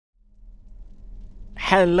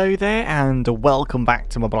Hello there and welcome back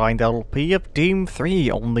to my blind LP of Doom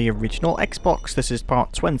 3 on the original Xbox. This is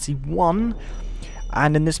part 21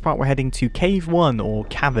 and in this part we're heading to Cave 1 or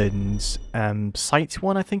Caverns Site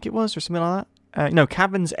 1 I think it was, or something like that. No,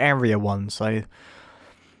 Caverns Area 1, so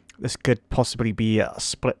this could possibly be a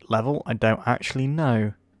split level, I don't actually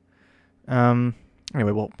know.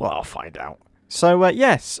 Anyway, well I'll find out. So,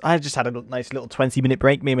 yes, I just had a nice little 20-minute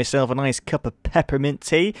break, made myself a nice cup of peppermint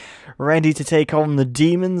tea, ready to take on the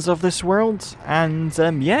demons of this world, and,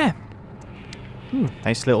 yeah.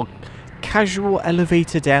 Nice little casual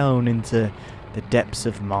elevator down into the depths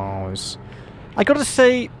of Mars. I gotta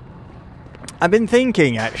say, I've been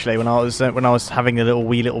thinking, actually, when I was having a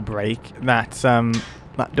wee little break, that,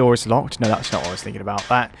 that door's locked. No, that's not what I was thinking about.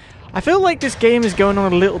 I feel like this game is going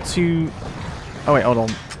on a little too... Oh, wait, hold on.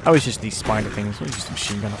 Oh, it's just these spider things. We'll use the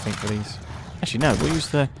machine gun, I think, for these. Actually, no, we'll use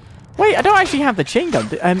the... Wait, I don't actually have the chain gun,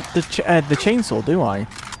 the chainsaw, do I?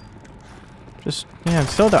 Just, yeah, I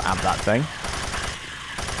still don't have that thing.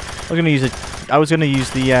 I was gonna use the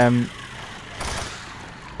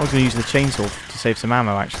chainsaw to save some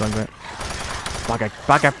ammo, actually, but...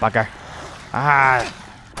 Bugger. Ah!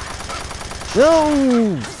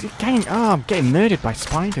 No! I'm getting murdered by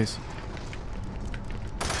spiders.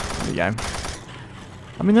 There we go.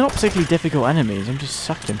 I mean, they're not particularly difficult enemies. I'm just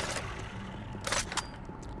sucking.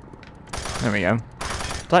 There we go.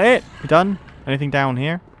 Is that it? We done? Anything down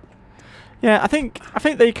here? Yeah, I think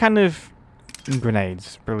they kind of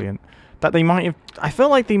grenades. Brilliant. That they might have. I feel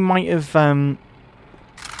like they might have. Oh,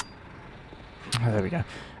 there we go.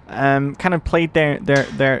 Kind of played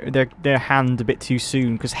their hand a bit too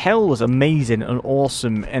soon, because Hell was amazing and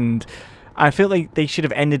awesome, and I feel like they should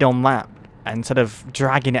have ended on that instead of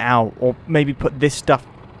dragging it out, or maybe put this stuff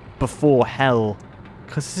before Hell,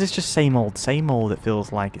 because this is just same old, it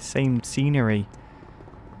feels like. It's same scenery,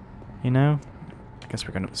 you know? I guess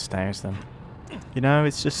we're going up the stairs then. You know,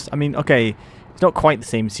 it's just, I mean, okay, it's not quite the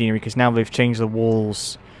same scenery, because now they've changed the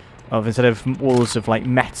walls of, instead of walls of like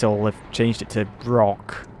metal, they've changed it to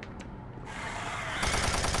rock.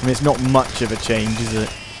 I mean, it's not much of a change, is it?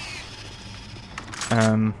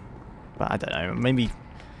 But I don't know,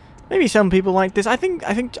 Maybe some people like this. I think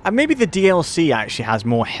maybe the DLC actually has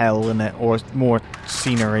more hell in it, or more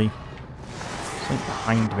scenery. Something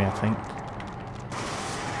behind me, I think.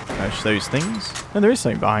 There's those things. No, there is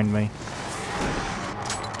something behind me.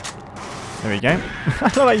 There we go. I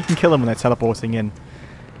feel like you can kill them when they're teleporting in.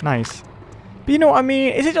 Nice. But you know what I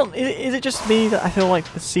mean? Is it just me that I feel like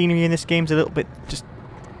the scenery in this game's a little bit just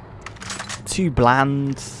too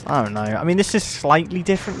bland? I don't know. I mean, this is slightly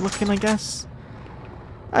different looking, I guess.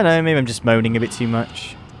 I don't know, maybe I'm just moaning a bit too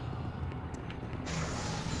much.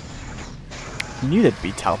 I knew there'd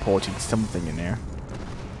be teleporting something in there.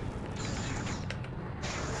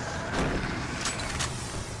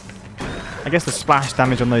 I guess the splash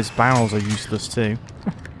damage on those barrels are useless too.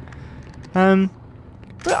 But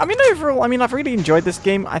I mean, overall, I've really enjoyed this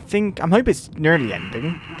game. I hope it's nearly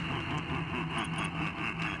ending.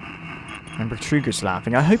 Remember Truger's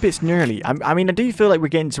laughing. I hope it's nearly. I mean, I do feel like we're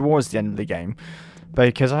getting towards the end of the game,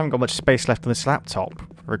 because I haven't got much space left on this laptop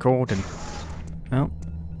recording. Oh.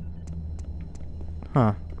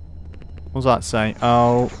 Huh. What does that say?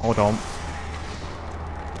 Oh, hold on.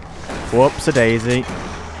 Whoops-a-daisy.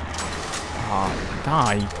 Ah,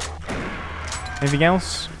 die. Anything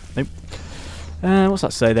else? Nope. What's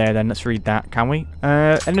that say there then? Let's read that, can we?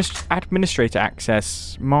 Administrator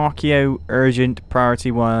access. Markio, urgent,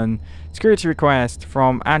 priority 1. Security request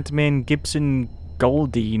from admin Gibson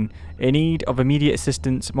Goldine. In need of immediate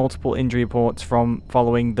assistance, multiple injury reports from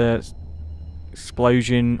following the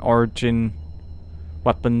explosion, origin,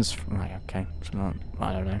 weapons. Right, okay.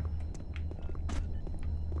 I don't know.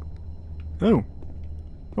 Oh.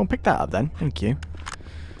 Well, pick that up then. Thank you.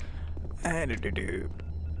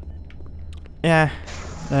 Yeah.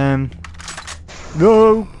 No.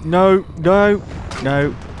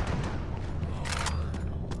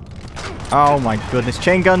 Oh my goodness.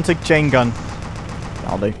 Chain gun to chain gun.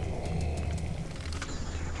 That'll do.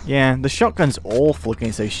 Yeah, the shotgun's awful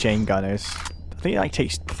against those chain gunners. I think it like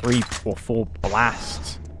takes 3 or 4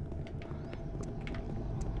 blasts.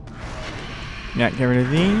 Yeah, get rid of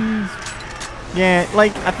these. Yeah,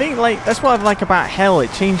 like, I think like that's what I like about Hell.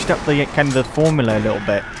 It changed up the kind of the formula a little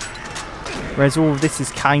bit. Whereas all of this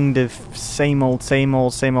is kind of same old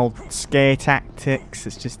scare tactics.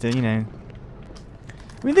 It's just you know.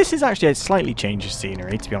 I mean, this is actually a slightly changed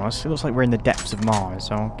scenery, to be honest. It looks like we're in the depths of Mars,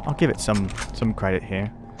 so I'll give it some credit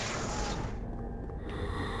here.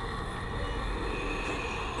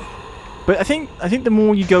 But I think the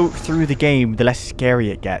more you go through the game, the less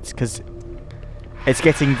scary it gets, because it's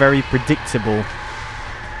getting very predictable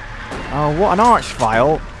Oh, what an arch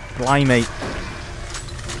file. Blimey.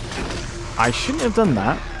 I shouldn't have done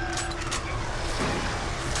that.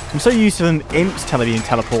 I'm so used to them imps being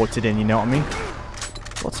teleported in, you know what I mean?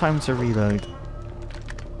 What time to reload?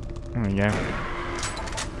 There we go.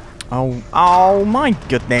 Oh my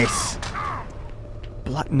goodness.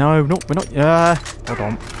 No, we're not. Hold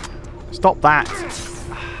on. Stop that.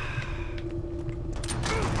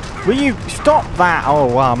 Will you stop that?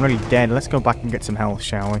 Oh wow, I'm really dead. Let's go back and get some health,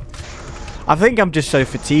 shall we? I think I'm just so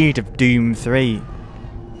fatigued of Doom 3.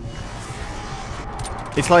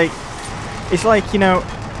 It's like, you know,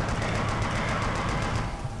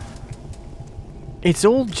 it's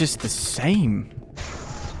all just the same.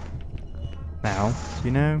 Now,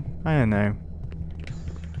 you know, I don't know.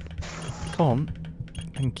 Come on.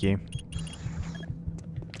 Thank you.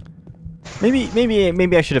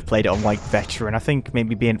 Maybe I should have played it on like veteran. I think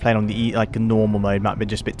maybe playing on the like a normal mode might have been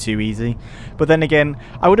just a bit too easy. But then again,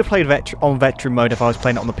 I would have played on veteran mode if I was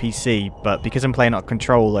playing it on the PC. But because I'm playing on a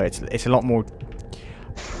controller, it's a lot more.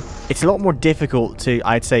 It's a lot more difficult to,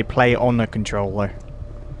 I'd say, play on a controller.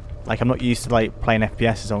 Like I'm not used to like playing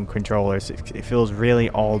FPSs on controllers. It feels really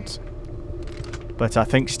odd. But I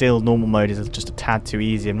think still normal mode is just a tad too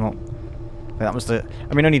easy. I'm not. That was the.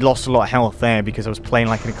 I mean, I only lost a lot of health there because I was playing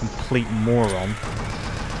like a complete moron.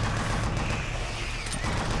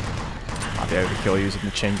 I'll be overkill using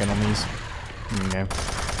the chain gun on these. There you go.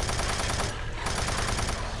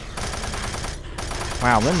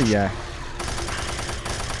 Wow, let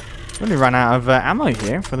me run out of ammo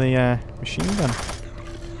here for the machine gun.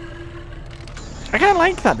 I kind of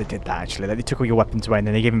like that they did that actually. That they took all your weapons away and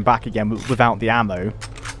then they gave them back again without the ammo.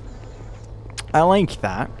 I like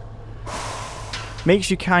that.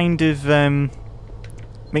 Makes you kind of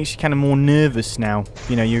more nervous now.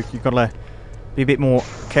 You know, you've got to be a bit more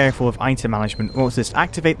careful of item management. What's this?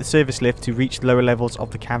 Activate the service lift to reach lower levels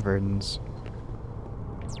of the caverns.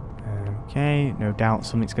 Okay, no doubt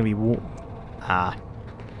something's going to be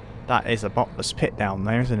that is a bottomless pit down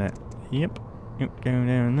there, isn't it? Yep. Yep, go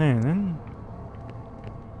down there then.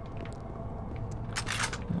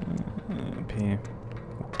 Up here.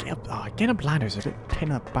 Getting up ladders a bit pain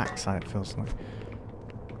in the backside, it feels like.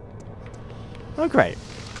 Oh, great.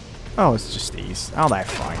 Oh, it's just these. Oh, they're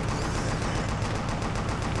fine.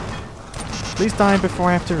 Please die before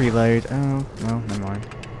I have to reload. Oh, well, never mind.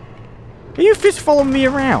 Are you just following me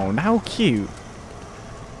around? How cute.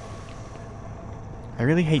 I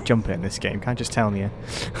really hate jumping in this game, can't just tell you.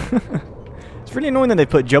 It's really annoying that they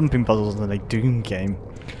put jumping puzzles in a Doom game.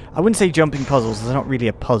 I wouldn't say jumping puzzles, they're not really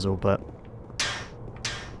a puzzle, but...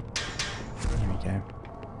 Here we go.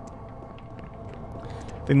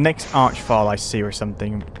 The next arch file I see or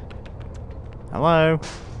something. Hello?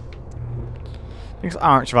 Next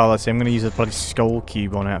arch file I see, I'm going to use a bloody skull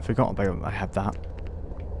cube on it. I forgot about I have that.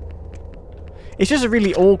 It's just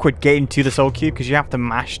really awkward getting to the soul cube because you have to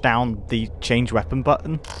mash down the change weapon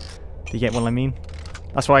button. Do you get what I mean?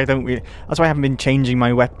 That's why that's why I haven't been changing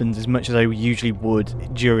my weapons as much as I usually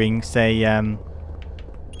would during, say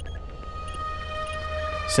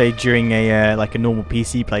during a like a normal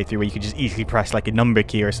PC playthrough where you could just easily press like a number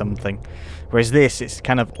key or something. Whereas this, it's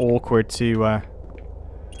kind of awkward to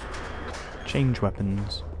change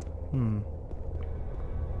weapons.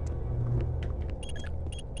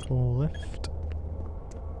 Lift.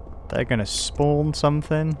 They're gonna spawn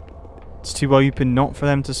something. It's too open not for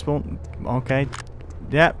them to spawn. Okay.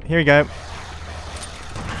 Yep, here we go.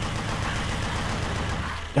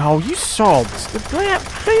 Oh, you sods!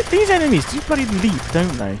 These enemies do bloody leap,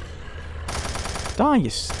 don't they? Die, you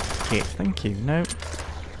skit. Thank you. No.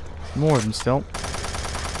 More of them still.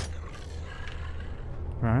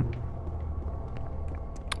 Right.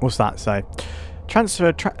 What's that say?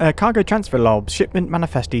 Cargo transfer log. Shipment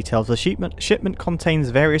manifest details. The shipment contains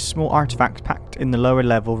various small artifacts packed in the lower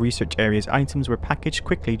level research areas. Items were packaged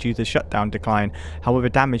quickly due to the shutdown decline. However,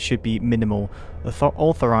 damage should be minimal.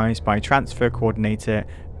 Authorized by transfer coordinator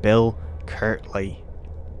Bill Kirtley.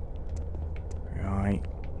 Right.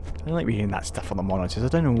 I don't like reading that stuff on the monitors. I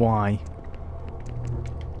don't know why.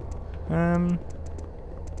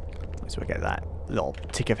 So we get that little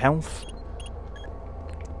tick of health.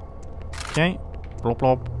 Okay. Blob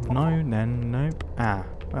blob. No, then nope. Ah,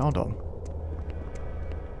 well, hold on.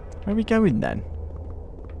 Where are we going then?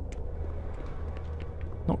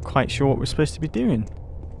 Not quite sure what we're supposed to be doing.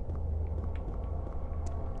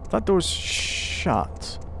 That door's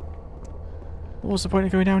shut. What was the point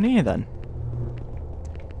of going down here then?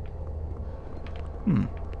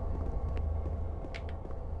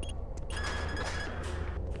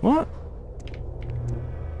 What?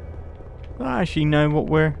 I don't actually know what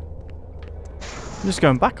we're... I'm just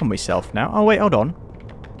going back on myself now. Oh wait, hold on.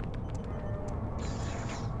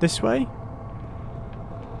 This way?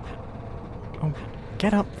 Oh,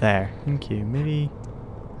 get up there. Thank you. Maybe...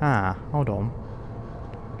 Ah, hold on.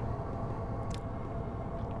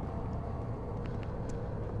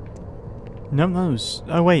 No, those...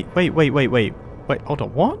 Oh, wait, hold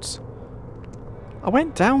on, what? I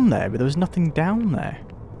went down there, but there was nothing down there.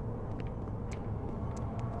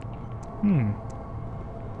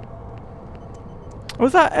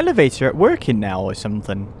 Was that elevator working now or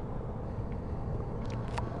something?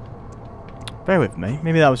 Bear with me.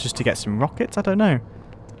 Maybe that was just to get some rockets? I don't know.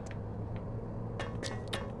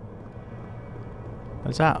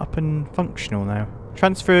 Is that up and functional now?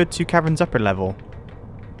 Transferred to cavern's upper level.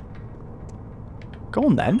 Go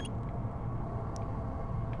on then.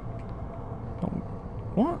 Oh,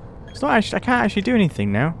 what? It's not actually. I can't actually do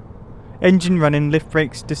anything now. Engine running, lift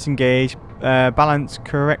brakes disengage, balance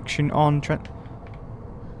correction on.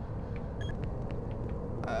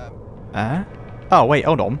 Oh wait,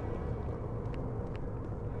 hold on.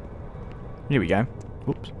 Here we go.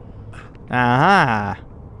 Whoops. Aha!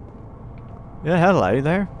 Yeah, hello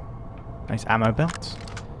there. Nice ammo belt.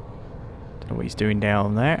 Don't know what he's doing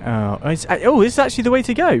down there. Oh, this is actually the way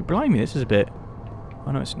to go. Blimey, this is a bit...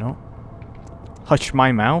 Oh, no, it's not. Hush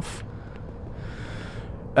my mouth.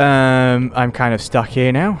 I'm kind of stuck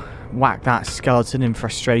here now. Whack that skeleton in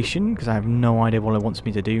frustration, because I have no idea what it wants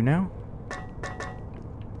me to do now.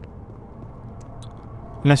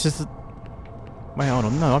 Unless it's... Wait, hold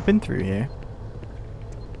on. No, I've been through here.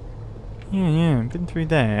 Yeah, I've been through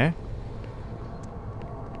there.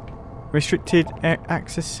 Restricted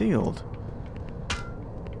access sealed.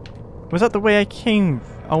 Was that the way I came?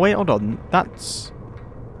 Oh wait, hold on. That's...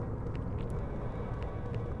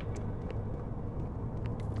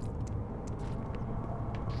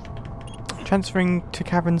 Transferring to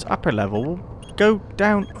cavern's upper level. Go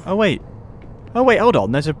down. Oh wait, hold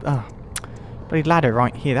on. There's a bloody ladder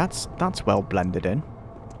right here. That's well blended in.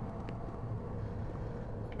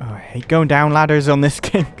 Oh, I hate going down ladders on this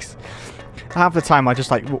game. Half the time I just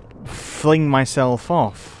like fling myself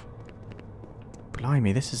off.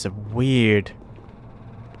 Blimey, this is a weird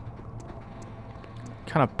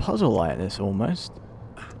kind of puzzle like this almost.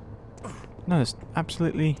 No, there's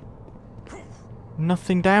absolutely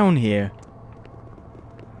nothing down here.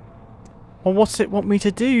 Well, what's it want me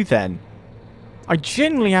to do then? I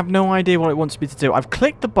genuinely have no idea what it wants me to do. I've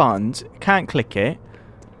clicked the buttons, can't click it.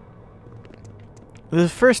 This is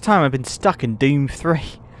the first time I've been stuck in Doom 3.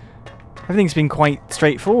 Everything's been quite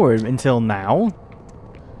straightforward until now.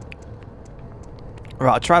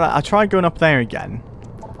 Right, I'll try that. I'll try going up there again.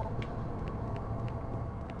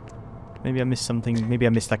 Maybe I missed something. Maybe I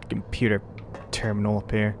missed like a computer terminal up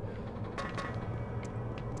here.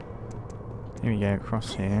 Here we go,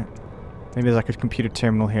 across here. Maybe there's like a computer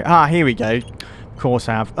terminal here. Ah, here we go. Of course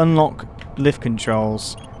I have. Unlock lift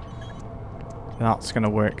controls. That's going to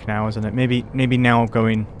work now, isn't it? Maybe now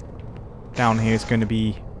going down here is going to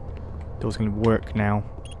be... Door's going to work now.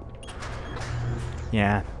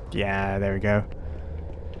 Yeah, there we go.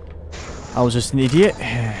 I was just an idiot.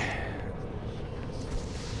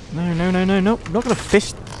 No. I'm not going to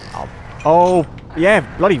fist... Oh, yeah,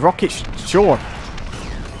 bloody rocket, sure.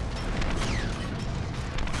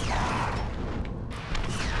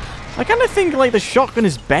 I kind of think like the shotgun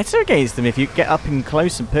is better against them if you get up and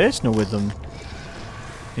close and personal with them.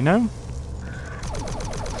 You know?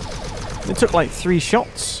 It took like 3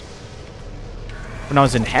 shots when I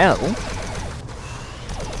was in hell.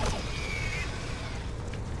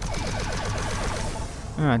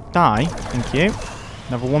 Die. Thank you.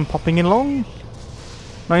 Another one popping in along.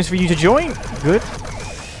 Nice for you to join. Good.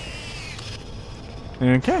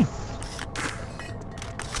 Okay.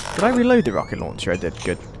 Did I reload the rocket launcher? I did.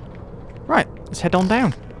 Good. Right. Let's head on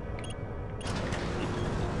down.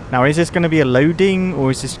 Now, is this going to be a loading,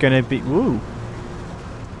 or is this going to be... Woo.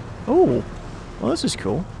 Oh. Well, this is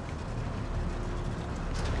cool.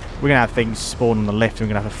 We're going to have things spawn on the lift. We're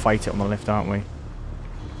going to have to fight it on the lift, aren't we?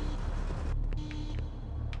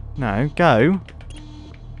 No, go.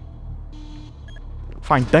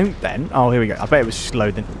 Fine, don't then. Oh, here we go. I bet it was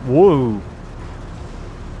slow then. Whoa.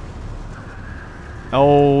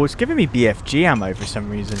 Oh, it's giving me BFG ammo for some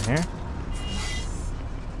reason here.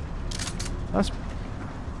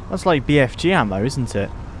 That's like BFG ammo, isn't it?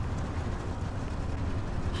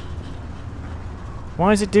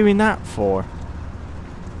 Why is it doing that for?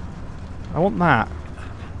 I want that.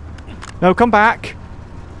 No, come back.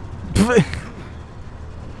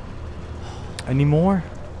 Any more?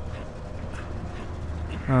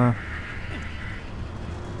 No.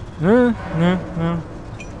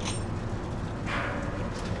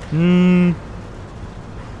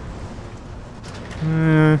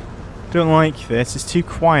 Don't like this. It's too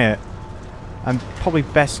quiet. And probably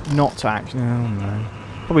best not to actually... Oh no.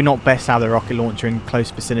 Probably not best to have the rocket launcher in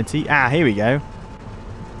close vicinity. Ah, here we go.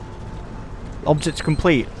 Object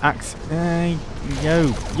complete.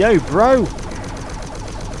 Yo, bro.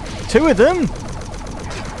 2 of them.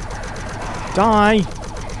 Die.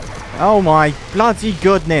 Oh my bloody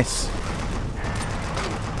goodness.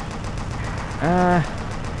 Now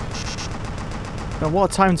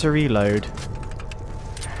what a time to reload.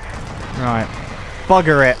 Right.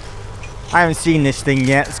 Bugger it. I haven't seen this thing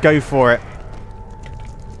yet. Let's go for it.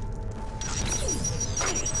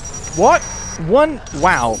 What? One?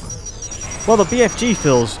 Wow. Well, the BFG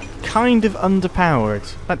feels kind of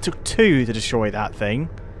underpowered. That took 2 to destroy that thing.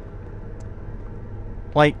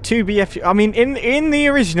 Like, 2 BFG... I mean, in the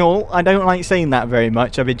original, I don't like saying that very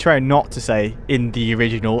much. I've been trying not to say in the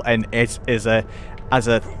original, and it is as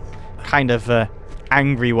a kind of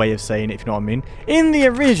angry way of saying it, if you know what I mean. In the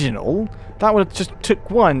original, that would have just took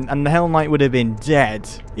 1, and the Hell Knight would have been dead.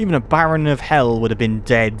 Even a Baron of Hell would have been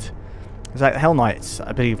dead. It's like Hell Knights,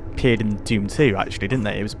 I believe, appeared in Doom 2, actually, didn't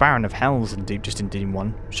they? It was Baron of Hells in Doom, just in Doom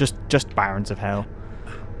 1. Just Barons of Hell.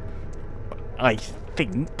 I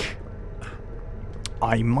think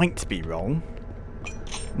I might be wrong.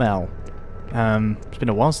 Well, it's been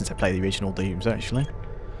a while since I played the original Dooms, actually.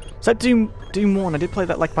 Is that Doom 1? I did play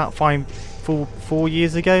that like about 4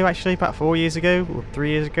 years ago, actually. About 4 years ago, or 3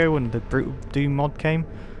 years ago, when the Brutal Doom mod came.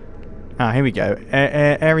 Ah, here we go.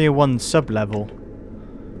 Area 1 sub-level.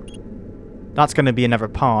 That's going to be another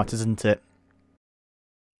part, isn't it?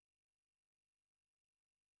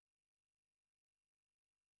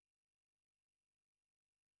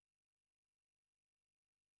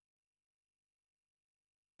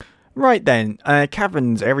 Right then,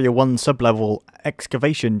 Caverns Area 1 sub-level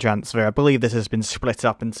excavation transfer. I believe this has been split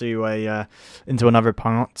up into another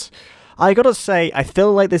part. I gotta say, I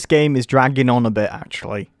feel like this game is dragging on a bit,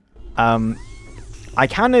 actually. I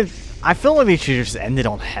feel like they should have just ended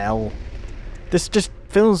on Hell. This just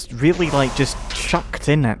feels really like just chucked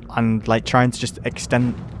in it and like trying to just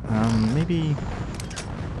extend. Maybe.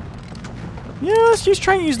 Yeah, let's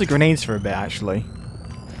try and use the grenades for a bit. Actually,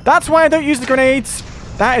 that's why I don't use the grenades.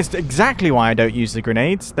 That is exactly why I don't use the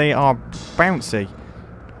grenades. They are bouncy.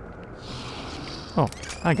 Oh,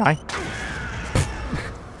 hi guy.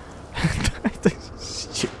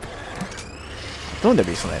 Stupid. Don't there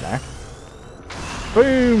be something there?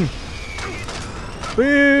 Boom!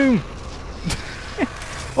 Boom!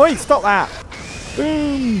 Oi, stop that!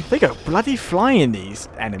 Boom! They go bloody flying, these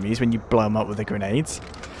enemies, when you blow them up with the grenades.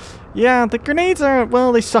 Yeah, the grenades are,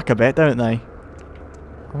 well, they suck a bit, don't they?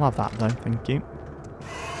 I love that, though. Thank you.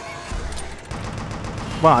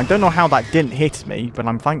 Well, I don't know how that didn't hit me, but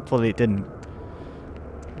I'm thankful it didn't.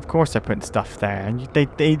 Of course they're putting stuff there, and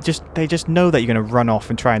they just know that you're going to run off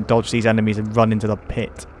and try and dodge these enemies and run into the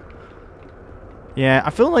pit. Yeah,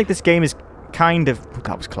 I feel like this game is kind of... Oh,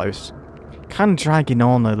 that was close. Kind of dragging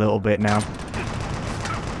on a little bit now.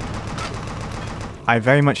 I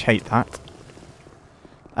very much hate that.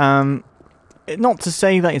 Not to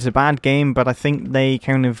say that it's a bad game, but I think they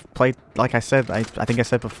kind of played, like I said, I think I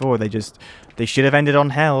said before, they should have ended on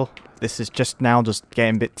Hell. This is just now just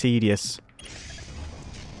getting a bit tedious.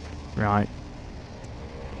 Right.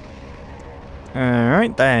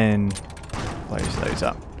 Alright then. Close those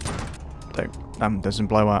up. That doesn't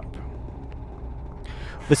blow up.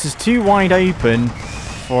 This is too wide open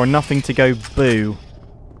for nothing to go boo.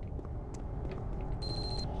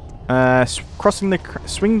 Swing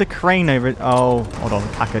the crane over it. Oh, hold on,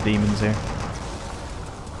 pack of demons here.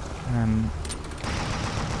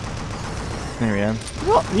 There we go.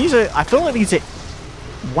 What? These are. I feel like these are.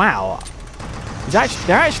 Wow.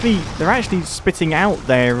 They're actually spitting out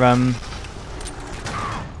their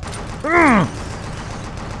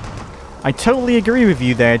I totally agree with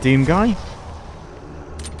you there, Doom Guy.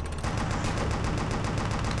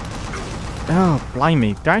 Oh,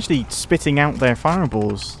 blimey. They're actually spitting out their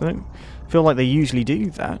fireballs. They don't feel like they usually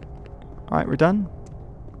do that. Alright, we're done.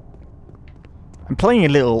 I'm playing a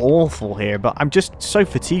little awful here, but I'm just so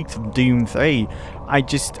fatigued from Doom 3. I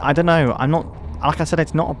don't know. I'm not... Like I said,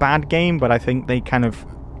 it's not a bad game, but I think they kind of...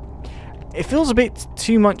 It feels a bit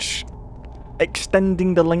too much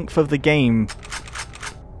extending the length of the game.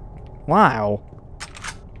 Wow.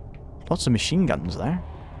 Lots of machine guns there.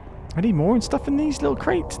 I need more and stuff in these little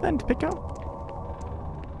crates then to pick up.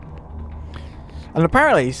 And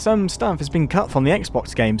apparently some stuff has been cut from the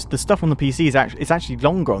Xbox games. The stuff on the PC is actually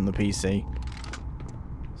longer on the PC.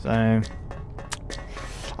 So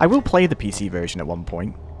I will play the PC version at one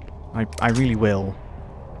point. I really will.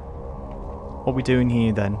 What are we doing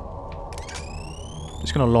here then?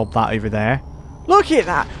 Just gonna lob that over there. Look at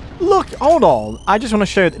that! Look, hold on. I just want to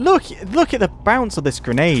show... Look at the bounce of this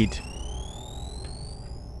grenade.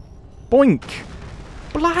 Boink.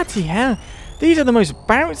 Bloody hell. These are the most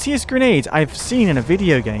bounciest grenades I've seen in a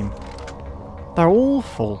video game. They're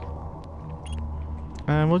awful.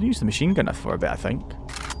 We'll use the machine gunner for a bit, I think.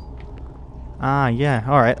 Ah, yeah.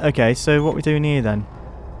 Alright, okay. So what are we doing here then?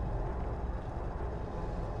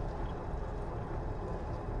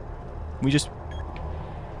 We just...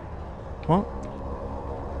 What?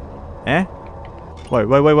 Eh? Wait.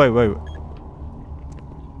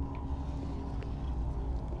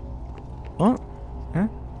 What? Huh?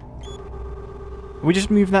 We just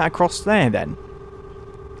move that across there then?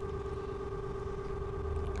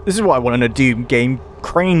 This is what I want in a Doom game.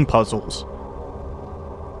 Crane puzzles.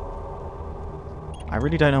 I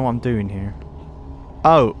really don't know what I'm doing here.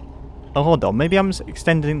 Oh, hold on. Maybe I'm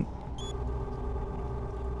extending...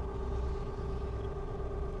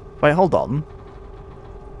 Wait, hold on.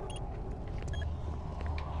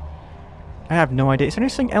 I have no idea. Is there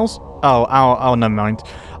anything else? Oh, never mind.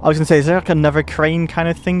 I was going to say, is there like another crane kind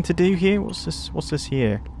of thing to do here? What's this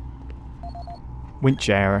here? Winch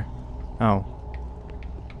error. Oh.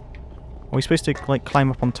 Are we supposed to, like,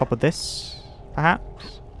 climb up on top of this?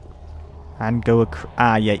 Perhaps? And go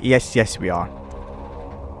yeah, yes, we are.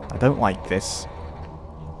 I don't like this.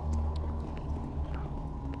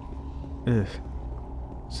 Ugh.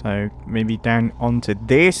 So, maybe down onto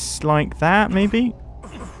this, like that, maybe?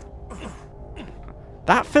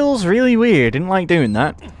 That feels really weird. Didn't like doing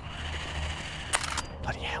that.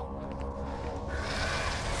 Bloody hell.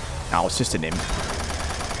 Oh, it's just an imp.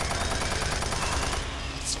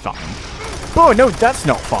 It's fine. Oh, no, that's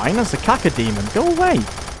not fine. That's a caca demon. Go away.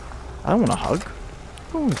 I don't want a hug.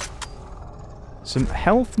 Ooh. Some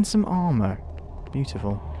health and some armor.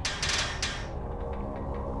 Beautiful.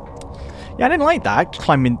 Yeah, I didn't like that,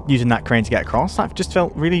 climbing, using that crane to get across. That just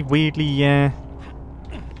felt really weirdly, Oh,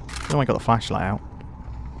 I got the flashlight out.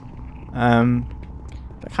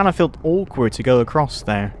 That kind of felt awkward to go across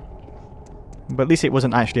there. But at least it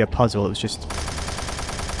wasn't actually a puzzle, it was just...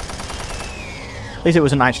 At least it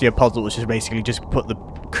wasn't actually a puzzle, it was just basically just put the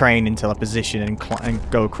crane into a position and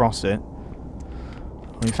go across it.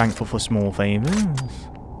 I'm thankful for small favours.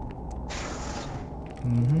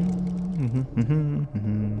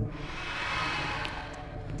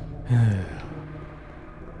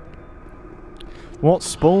 What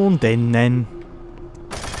spawned in then?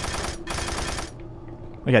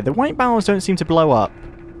 Okay, the white barrels don't seem to blow up.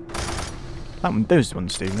 Those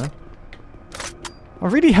ones do, though. I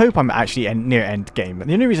really hope I'm actually near end game.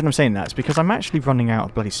 The only reason I'm saying that is because I'm actually running out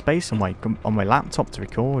of bloody space on my laptop to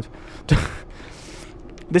record.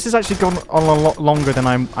 This has actually gone on a lot longer than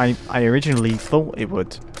I originally thought it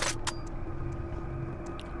would.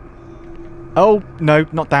 Oh, no,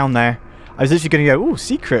 not down there. I was literally going to go, ooh,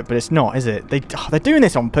 secret, but it's not, is it? They're doing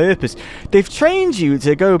this on purpose. They've trained you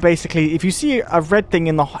to go basically, if you see a red thing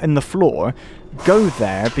in the floor, go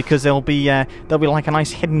there because there'll be like a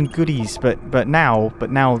nice hidden goodies, but now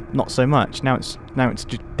not so much. Now it's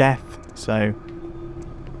just death. So,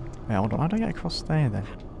 wait, hold on, how do I get across there then?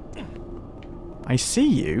 I see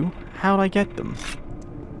you. How do I get them?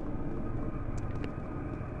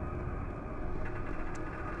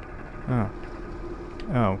 Oh.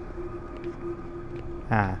 Oh.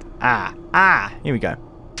 Here we go.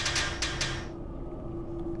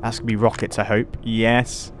 That's gonna be rockets, I hope.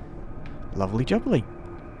 Yes. Lovely jubbly.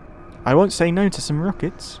 I won't say no to some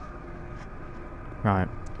rockets. Right.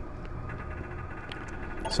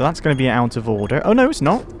 So that's gonna be out of order. Oh no, it's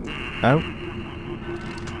not. Oh.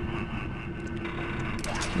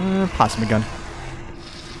 Plasma gun.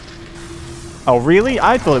 Oh really?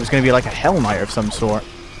 I thought it was gonna be like a Hell Knight of some sort.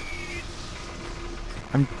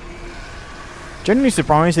 I'm generally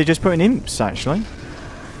surprised they just put in imps, actually.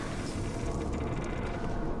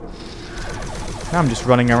 Now I'm just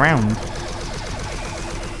running around.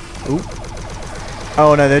 Ooh.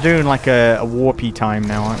 Oh no, they're doing like a warpy time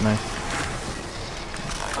now, aren't they?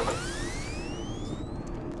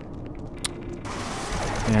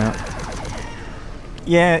 Yeah.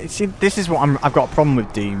 Yeah, see, this is what I've got a problem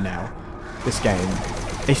with Doom now. This game.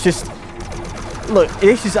 It's just... Look,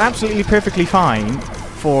 this is absolutely perfectly fine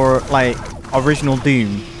for, like, original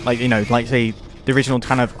Doom. Like, you know, like, say, the original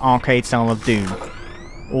kind of arcade style of Doom.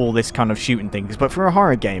 All this kind of shooting things. But for a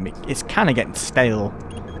horror game, it's kind of getting stale.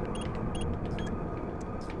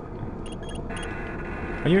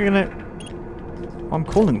 Are you gonna... I'm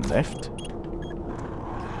calling the lift.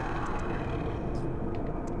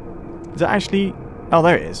 Is it actually... Oh,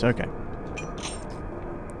 there it is. Okay.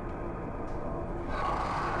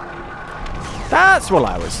 That's what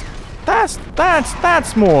I was...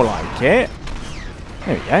 That's more like it.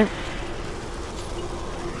 There we go.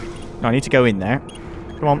 No, I need to go in there.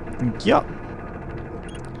 Come on. Yup.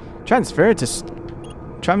 Transfer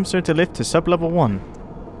to lift to sub-level 1.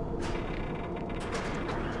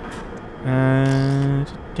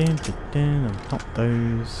 Not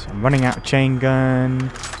those. I'm running out of chain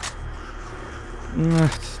gun.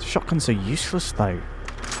 Shotgun's so useless though.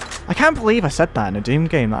 I can't believe I said that in a Doom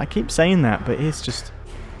game. I keep saying that, but it's just...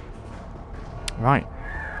 Right.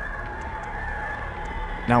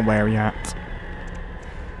 Now where are you at?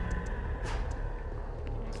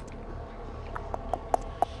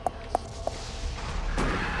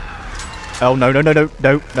 Oh, no. I know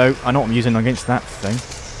what I'm using against that thing.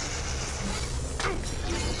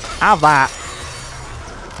 Have that!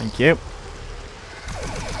 Thank you.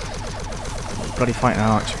 Bloody fighting an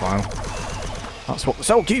archvile. That's what the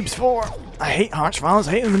soul cube's for! I hate archviles.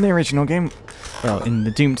 I hate them in the original game. Well, in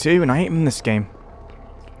the Doom 2, and I hate them in this game.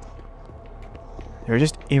 They're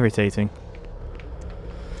just irritating.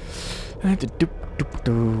 I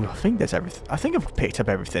think there's everything. I think I've picked up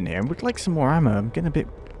everything here. I would like some more ammo. I'm getting a bit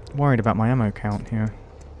worried about my ammo count here.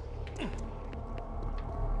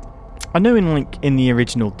 I know in the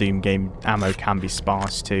original Doom game, ammo can be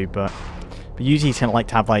sparse too, but usually you tend to like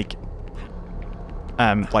to have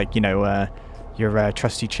your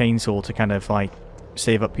trusty chainsaw to kind of like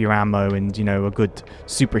save up your ammo, and a good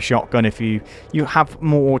super shotgun if you have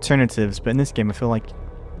more alternatives. But in this game, I feel like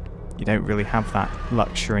you don't really have that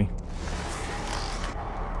luxury.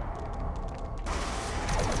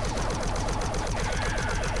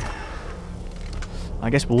 I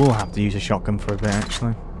guess we'll all have to use a shotgun for a bit,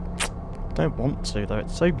 actually. Don't want to, though.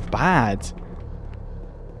 It's so bad.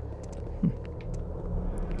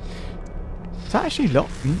 Is that actually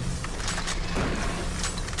locked?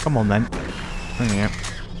 Come on, then. There you go.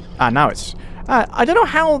 Ah, now it's... I don't know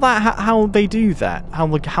how they do that. How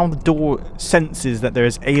the door senses that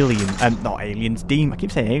there's aliens... not aliens. I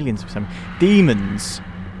keep saying aliens for some... Demons.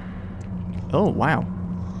 Oh, wow.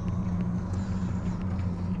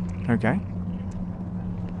 Okay.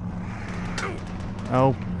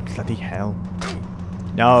 Oh, bloody hell.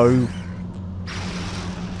 No.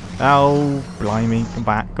 Oh, blimey. Come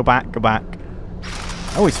back, go back, go back.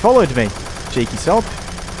 Oh, he's followed me. Cheeky sod.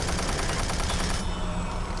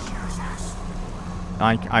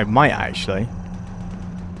 I might actually.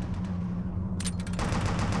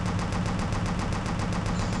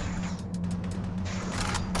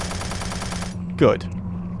 Good.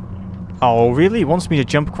 Oh, really? He wants me to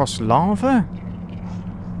jump across lava?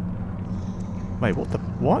 Wait, what the...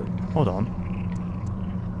 What? Hold on.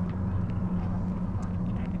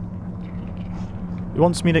 He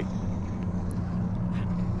wants me to...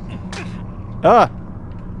 Ah!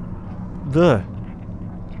 The.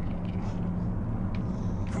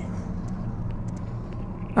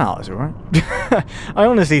 Oh, that's alright. I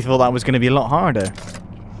honestly thought that was going to be a lot harder.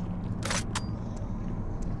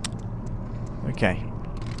 Okay.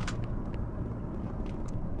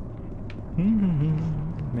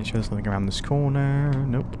 Make sure there's nothing around this corner.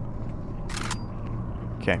 Nope.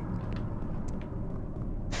 Okay.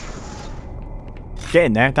 Get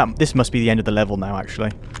in there. This must be the end of the level now, actually.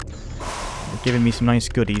 They're giving me some nice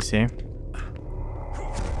goodies here.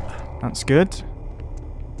 That's good.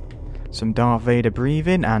 Some Darth Vader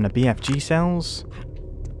breathing and a BFG cells.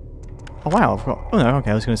 Oh wow, I've got... Oh no,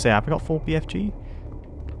 okay, I was going to say, I've got 4 BFG.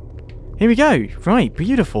 Here we go. Right,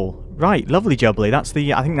 beautiful. Right, lovely jubbly. That's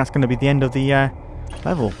the... I think that's going to be the end of the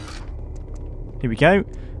level. Here we go.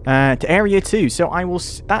 To area 2. So I will...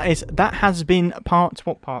 That has been part...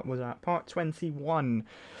 What part was that? Part 21.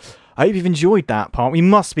 I hope you've enjoyed that part. We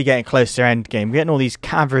must be getting close to end game. We're getting all these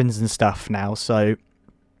caverns and stuff now, so...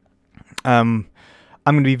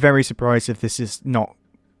 I'm going to be very surprised if this is not,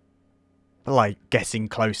 like, getting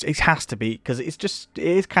close. It has to be, because it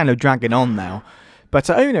is kind of dragging on now. But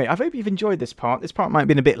anyway, I hope you've enjoyed this part. This part might have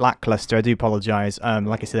been a bit lackluster. I do apologise.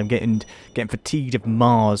 Like I said, I'm getting fatigued of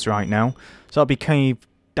Mars right now. So that'll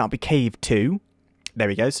be cave 2. There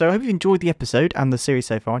we go. So I hope you've enjoyed the episode and the series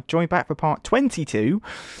so far. Join back for part 22.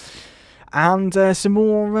 And some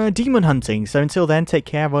more demon hunting. So until then, take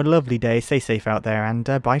care. Have a lovely day. Stay safe out there. And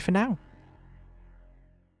bye for now.